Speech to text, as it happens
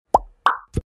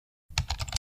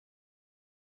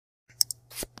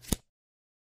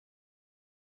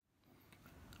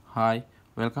Hi,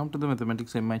 welcome to the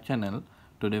mathematics in my channel.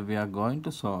 Today we are going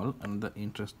to solve another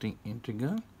interesting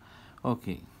integral.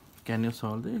 Okay, can you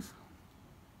solve this?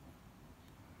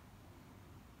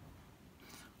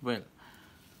 Well,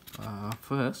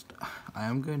 first I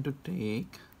am going to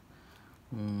take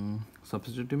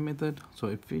substitutive method. So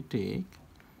if we take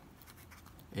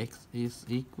x is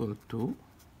equal to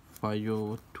 5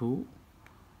 over 2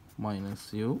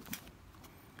 minus u,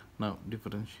 now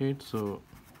differentiate, so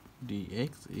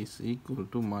dx is equal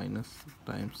to minus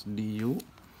times du.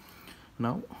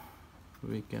 Now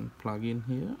we can plug in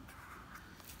here,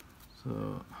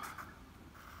 so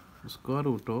square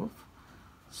root of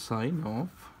sine of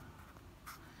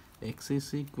x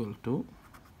is equal to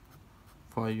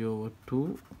 5 over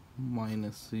 2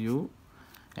 minus u,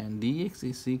 and dx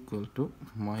is equal to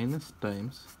minus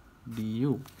times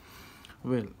du.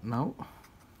 Well, now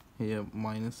here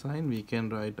minus sign we can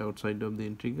write outside of the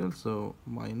integral, so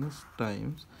minus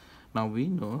times, now we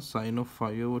know sine of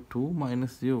 5 over 2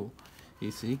 minus u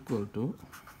is equal to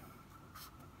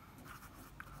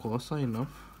cosine of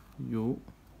u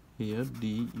here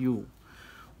du.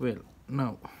 Well,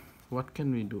 now what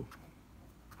can we do?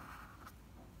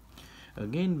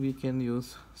 Again we can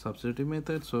use substitutive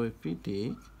method. So if we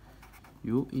take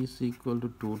u is equal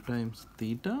to 2 times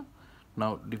theta,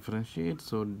 now differentiate,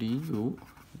 so du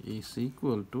is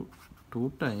equal to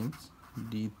 2 times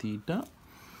d theta.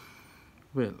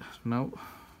 Well, now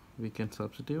we can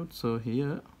substitute, so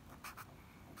here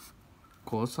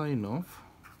cosine of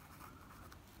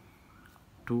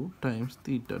 2 times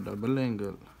theta double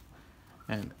angle,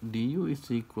 and du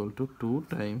is equal to 2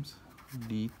 times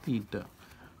d theta.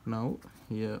 Now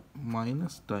here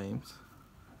minus times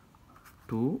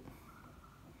 2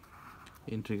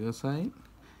 integral sign,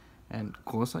 and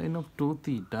cosine of 2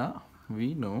 theta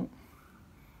we know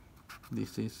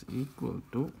this is equal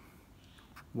to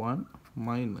 1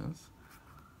 minus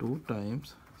 2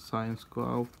 times sine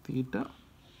square of theta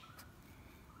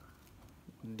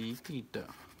d theta.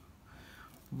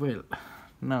 Well,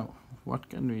 now what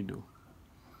can we do?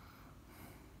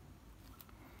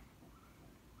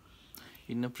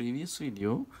 In a previous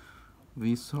video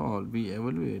we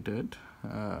evaluated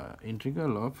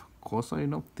integral of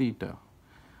cosine of theta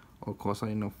or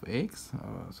cosine of x.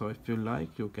 So if you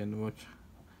like, you can watch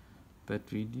that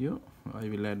video. I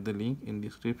will add the link in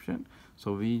description.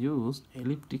 So we used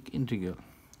elliptic integral.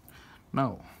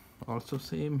 Now also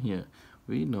same here,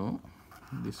 we know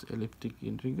this elliptic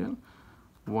integral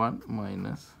 1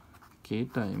 minus k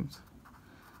times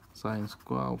sine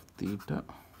square of theta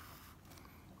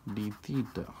d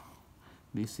theta,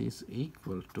 this is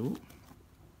equal to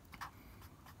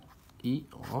e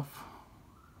of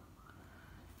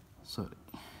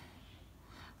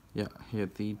here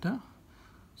theta,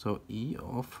 so e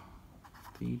of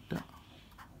theta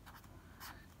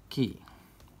k,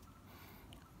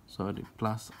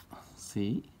 plus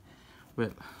c.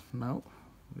 Well, now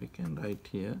we can write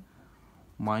here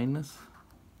minus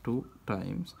 2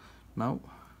 times, now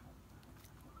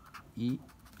e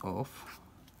of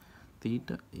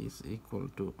theta is equal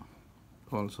to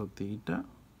also theta,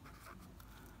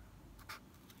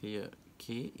 here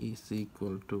k is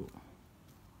equal to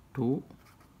 2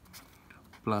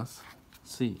 plus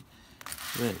c.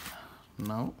 Well,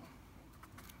 now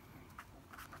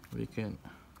we can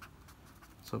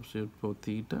substitute for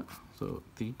theta, so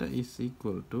theta is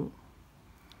equal to,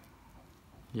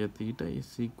 here theta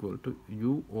is equal to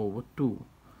u over 2,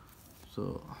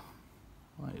 so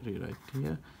I rewrite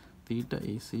here theta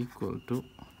is equal to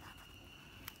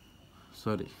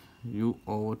u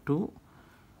over 2.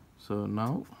 So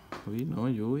now we know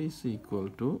u is equal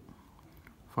to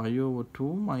 5 over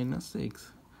 2 minus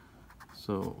x,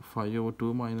 so 5 over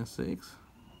 2 minus x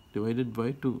divided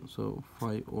by 2, so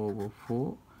 5 over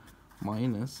 4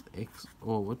 minus x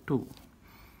over 2.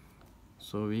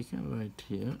 So we can write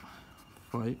here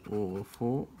 5 over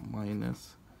 4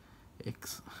 minus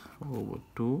x over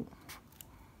 2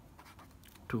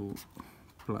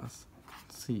 plus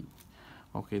c.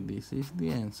 Okay, this is the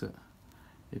answer.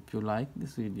 If you like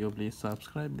this video, please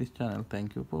subscribe this channel.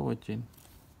 Thank you for watching.